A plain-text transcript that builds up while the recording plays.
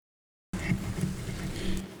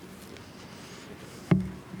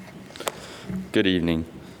Good evening.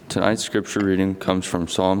 Tonight's scripture reading comes from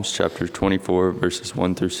Psalms chapter 24, verses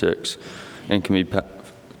 1 through 6, and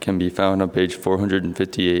can be found on page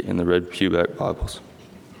 458 in the Red Pewback Bibles.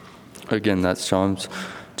 Again, that's Psalms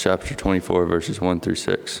chapter 24, verses 1 through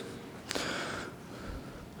 6.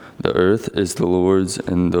 The earth is the Lord's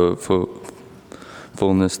and the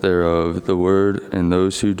fullness thereof, the word and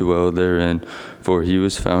those who dwell therein. For he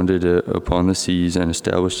was founded it upon the seas and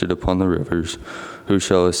established it upon the rivers. Who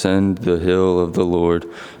shall ascend the hill of the Lord,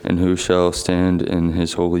 and who shall stand in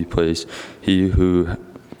his holy place? He who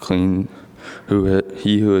has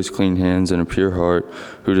clean hands and a pure heart,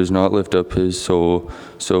 who does not lift up his soul,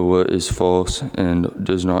 so what is false, and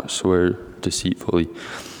does not swear deceitfully.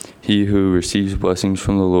 He who receives blessings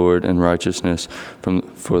from the Lord and righteousness from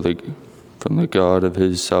the God of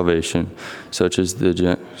his salvation, such is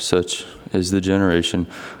the generation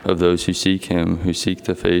of those who seek him, who seek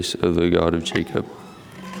the face of the God of Jacob.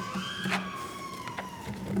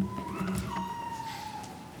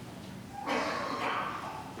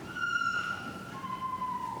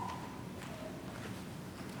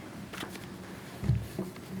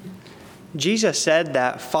 Jesus said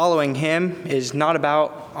that following him is not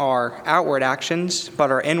about our outward actions, but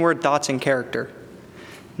our inward thoughts and character.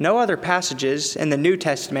 No other passages in the New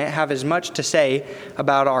Testament have as much to say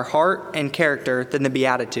about our heart and character than the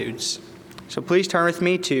Beatitudes. So please turn with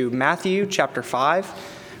me to Matthew chapter 5,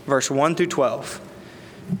 verse 1 through 12.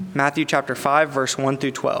 Matthew chapter 5, verse 1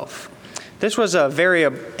 through 12. This was a very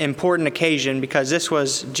important occasion because this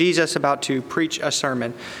was Jesus about to preach a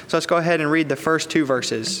sermon. So let's go ahead and read the first two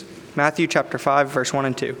verses. Matthew chapter 5, verse 1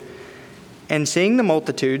 and 2. And seeing the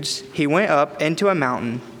multitudes, he went up into a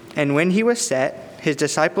mountain, and when he was set, his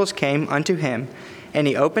disciples came unto him, and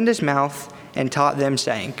he opened his mouth and taught them,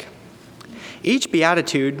 saying. Each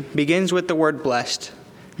beatitude begins with the word blessed.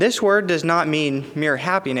 This word does not mean mere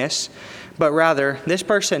happiness, but rather this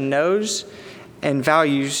person knows and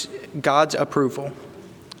values God's approval.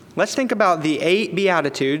 Let's think about the 8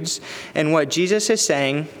 beatitudes and what Jesus is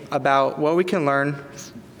saying about what we can learn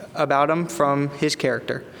about him from his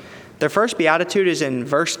character. The first beatitude is in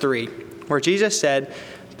verse 3, where Jesus said,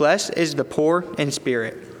 "Blessed is the poor in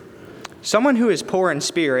spirit." Someone who is poor in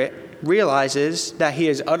spirit realizes that he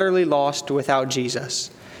is utterly lost without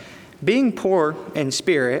Jesus. Being poor in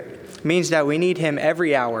spirit means that we need him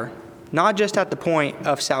every hour, not just at the point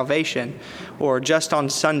of salvation or just on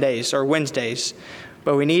Sundays or Wednesdays,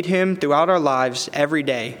 but we need him throughout our lives every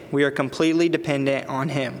day. We are completely dependent on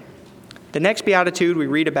him. The next beatitude we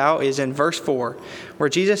read about is in verse 4, where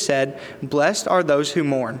Jesus said, "Blessed are those who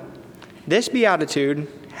mourn." This beatitude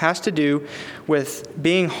has to do with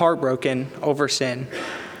being heartbroken over sin.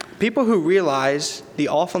 People who realize the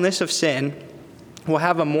awfulness of sin will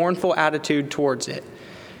have a mournful attitude towards it.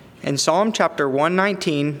 In Psalm chapter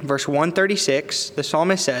 119, verse 136, the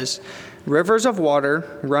psalmist says, "Rivers of water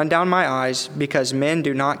run down my eyes because men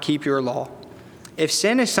do not keep your law." If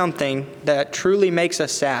sin is something that truly makes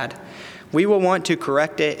us sad, we will want to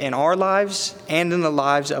correct it in our lives and in the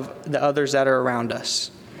lives of the others that are around us.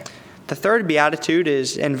 The third beatitude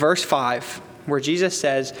is in verse 5, where Jesus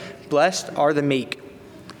says, "Blessed are the meek."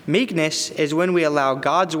 Meekness is when we allow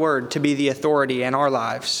God's word to be the authority in our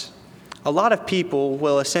lives. A lot of people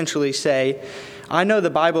will essentially say, "I know the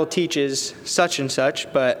Bible teaches such and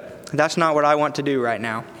such, but that's not what I want to do right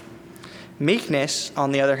now." Meekness,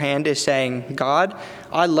 on the other hand, is saying, "God,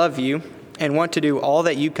 I love you and want to do all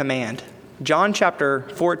that you command." John chapter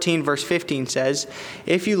 14, verse 15 says,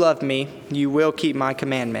 "If you love me, you will keep my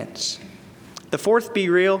commandments." The fourth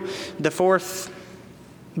beatitude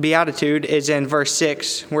is in verse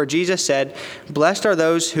 6, where Jesus said, "Blessed are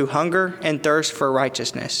those who hunger and thirst for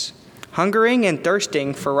righteousness." Hungering and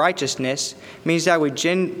thirsting for righteousness means that we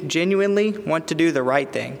genuinely want to do the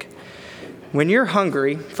right thing. When you're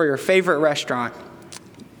hungry for your favorite restaurant,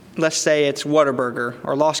 let's say it's Whataburger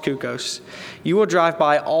or Los Cucos, you will drive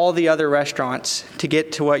by all the other restaurants to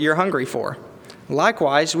get to what you're hungry for.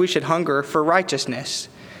 Likewise, we should hunger for righteousness.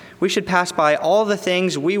 We should pass by all the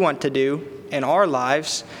things we want to do in our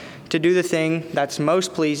lives to do the thing that's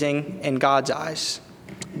most pleasing in God's eyes.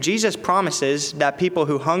 Jesus promises that people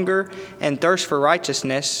who hunger and thirst for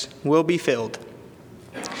righteousness will be filled.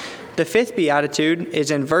 The fifth beatitude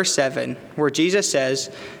is in verse 7, where Jesus says,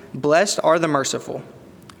 "Blessed are the merciful."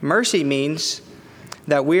 Mercy means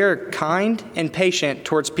that we are kind and patient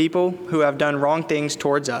towards people who have done wrong things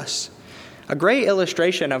towards us. A great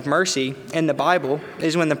illustration of mercy in the Bible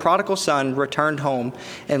is when the prodigal son returned home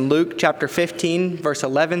in Luke chapter 15, verse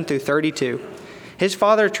 11 through 32. His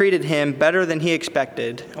father treated him better than he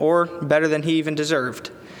expected, or better than he even deserved.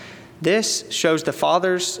 This shows the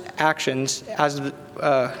Father's actions as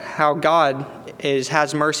how God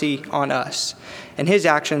has mercy on us. And his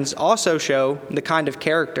actions also show the kind of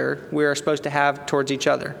character we are supposed to have towards each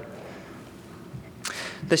other.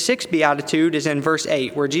 The sixth beatitude is in verse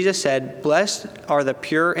 8, where Jesus said, "Blessed are the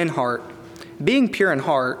pure in heart." Being pure in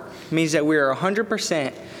heart means that we are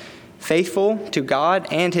 100% faithful to God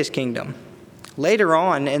and his kingdom. Later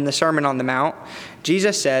on in the Sermon on the Mount,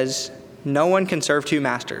 Jesus says, "No one can serve two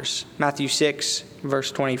masters." Matthew 6,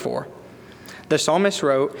 verse 24. The psalmist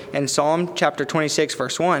wrote in Psalm chapter 26,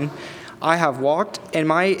 verse 1, "I have walked in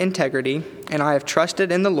my integrity, and I have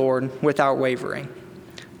trusted in the Lord without wavering."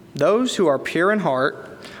 Those who are pure in heart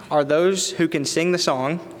are those who can sing the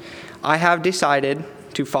song, "I have decided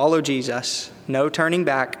to follow Jesus. No turning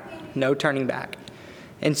back, no turning back."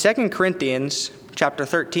 In 2 Corinthians chapter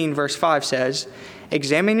 13, verse 5 says,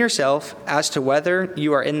 "Examine yourself as to whether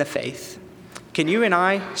you are in the faith." Can you and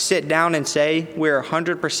I sit down and say we're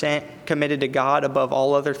 100% committed to God above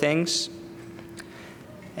all other things?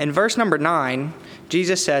 In verse number 9,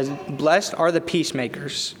 Jesus says, "Blessed are the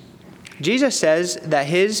peacemakers." Jesus says that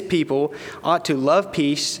his people ought to love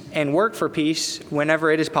peace and work for peace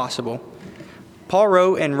whenever it is possible. Paul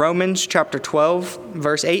wrote in Romans chapter 12,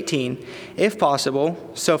 verse 18, "If possible,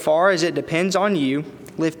 so far as it depends on you,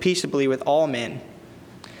 live peaceably with all men."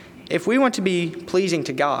 If we want to be pleasing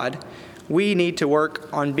to God, we need to work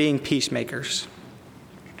on being peacemakers.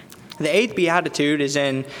 The eighth beatitude is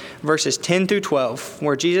in verses 10 through 12,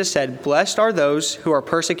 where Jesus said, "Blessed are those who are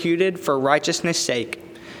persecuted for righteousness' sake."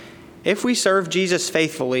 If we serve Jesus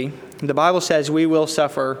faithfully, the Bible says we will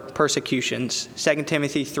suffer persecutions. 2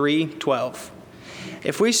 Timothy 3:12.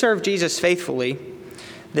 If we serve Jesus faithfully,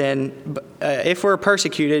 then if we're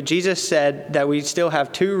persecuted, Jesus said that we still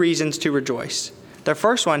have two reasons to rejoice. The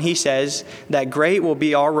first one, he says that great will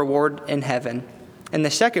be our reward in heaven. And the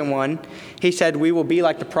second one, he said we will be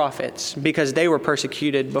like the prophets because they were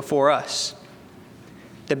persecuted before us.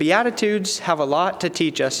 The Beatitudes have a lot to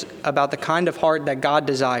teach us about the kind of heart that God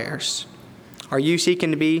desires. Are you seeking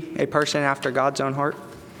to be a person after God's own heart?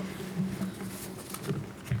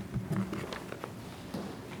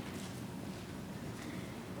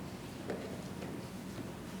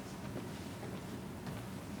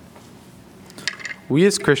 We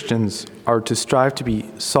as Christians are to strive to be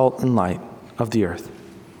salt and light of the earth.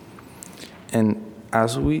 And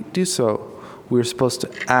as we do so, we are supposed to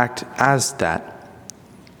act as that.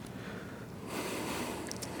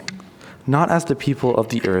 Not as the people of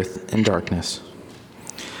the earth in darkness.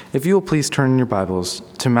 If you will please turn in your Bibles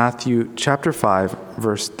to Matthew chapter 5,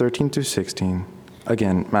 verse 13 through 16.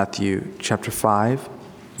 Again, Matthew chapter 5,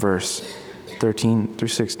 verse 13 through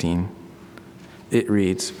 16. It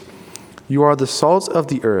reads, "You are the salt of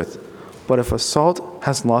the earth, but if a salt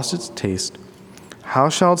has lost its taste, how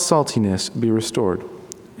shall its saltiness be restored?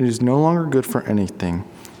 It is no longer good for anything,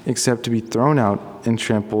 except to be thrown out and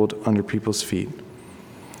trampled under people's feet.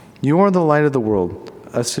 You are the light of the world,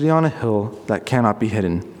 a city on a hill that cannot be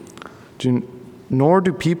hidden. Nor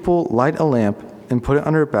do people light a lamp and put it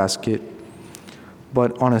under a basket,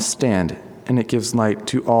 but on a stand, and it gives light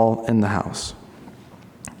to all in the house.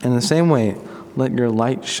 In the same way, let your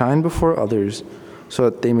light shine before others, so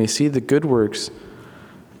that they may see the good works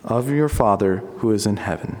of your Father who is in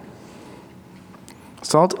heaven."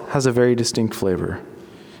 Salt has a very distinct flavor.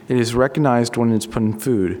 It is recognized when it's put in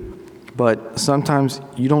food, but sometimes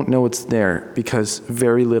you don't know it's there because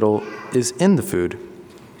very little is in the food.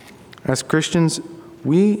 As Christians,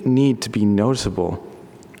 we need to be noticeable.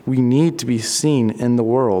 We need to be seen in the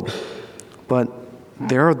world. But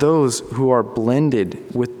there are those who are blended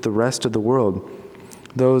with the rest of the world,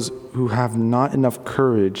 those who have not enough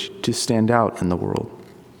courage to stand out in the world.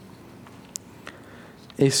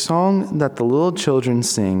 A song that the little children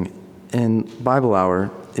sing in Bible hour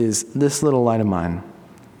is "This Little Light of Mine."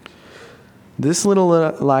 This little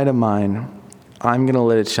light of mine, I'm going to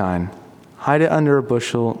let it shine. Hide it under a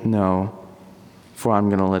bushel, no, for I'm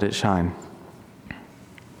going to let it shine.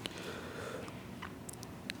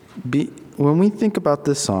 When we think about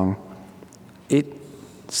this song, it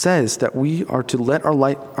says that we are to let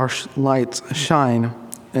our lights shine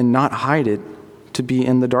and not hide it, to be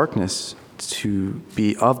in the darkness, to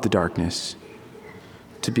be of the darkness,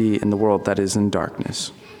 to be in the world that is in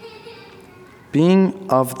darkness. Being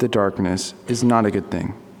of the darkness is not a good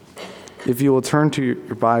thing. If you will turn to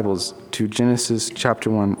your Bibles to Genesis chapter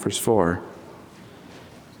 1, verse 4,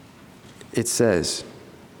 it says,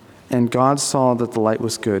 "And God saw that the light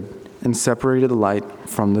was good, and separated the light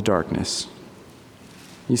from the darkness."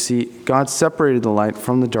 You see, God separated the light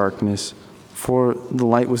from the darkness, for the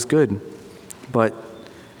light was good. But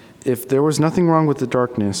if there was nothing wrong with the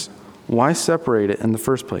darkness, why separate it in the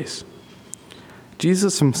first place?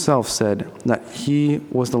 Jesus himself said that he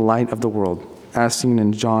was the light of the world, as seen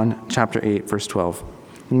in John chapter 8, verse 12.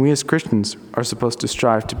 And we as Christians are supposed to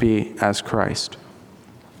strive to be as Christ.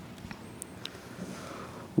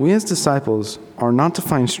 We as disciples are not to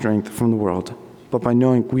find strength from the world, but by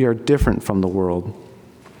knowing we are different from the world.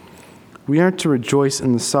 We are to rejoice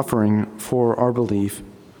in the suffering for our belief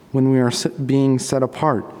when we are being set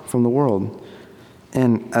apart from the world.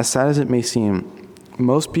 And as sad as it may seem,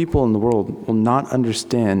 most people in the world will not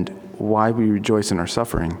understand why we rejoice in our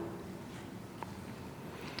suffering.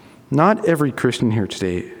 Not every Christian here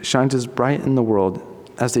today shines as bright in the world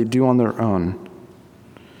as they do on their own.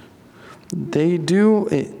 They do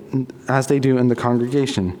as they do in the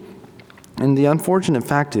congregation. And the unfortunate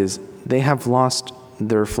fact is they have lost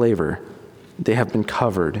their flavor. They have been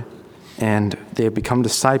covered, and they have become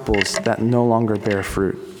disciples that no longer bear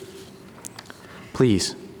fruit.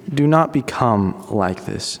 Please, do not become like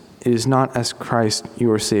this. It is not as Christ,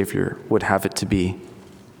 your Savior, would have it to be.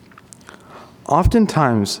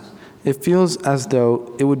 Oftentimes, it feels as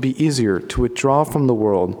though it would be easier to withdraw from the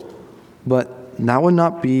world, but that would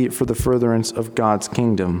not be for the furtherance of God's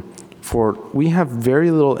kingdom, for we have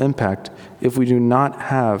very little impact if we do not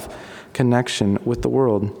have connection with the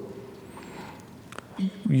world.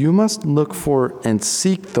 You must look for and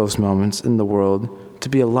seek those moments in the world to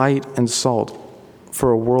be a light and salt for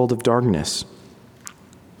a world of darkness.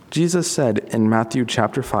 Jesus said in Matthew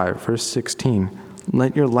chapter 5, verse 16,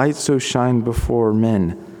 "Let your light so shine before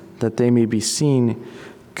men that they may be seen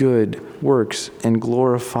good works and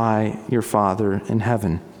glorify your Father in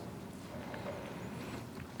heaven."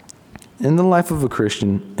 In the life of a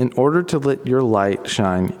Christian, in order to let your light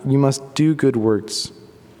shine, you must do good works.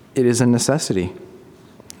 It is a necessity.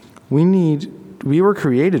 We were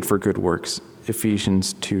created for good works,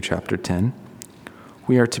 Ephesians 2, chapter 10.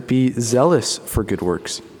 We are to be zealous for good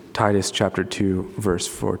works, Titus chapter 2, verse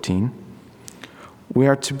 14. We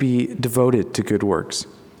are to be devoted to good works,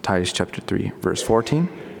 Titus chapter 3, verse 14.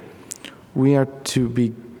 We are to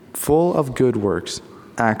be full of good works,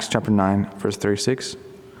 Acts chapter 9, verse 36.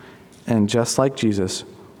 And just like Jesus,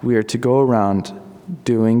 we are to go around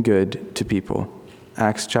doing good to people,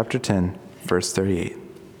 Acts chapter 10, verse 38.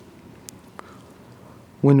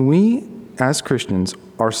 When we, as Christians,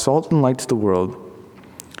 are salt and light to the world,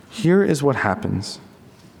 here is what happens.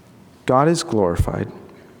 God is glorified.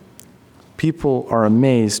 People are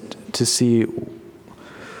amazed to see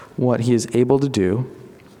what he is able to do.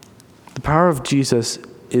 The power of Jesus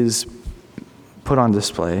is put on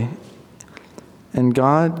display, and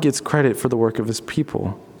God gets credit for the work of his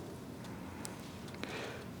people.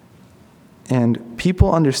 And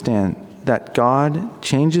people understand that God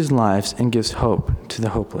changes lives and gives hope to the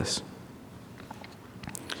hopeless.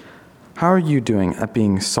 How are you doing at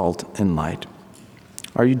being salt and light?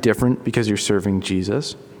 Are you different because you're serving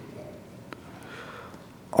Jesus?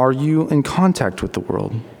 Are you in contact with the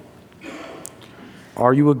world?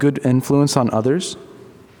 Are you a good influence on others?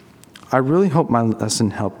 I really hope my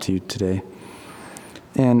lesson helped you today.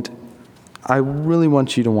 And I really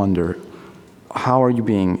want you to wonder, how are you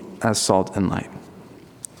being as salt and light?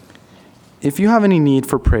 If you have any need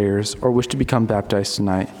for prayers or wish to become baptized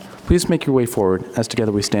tonight, please make your way forward as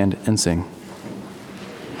together we stand and sing.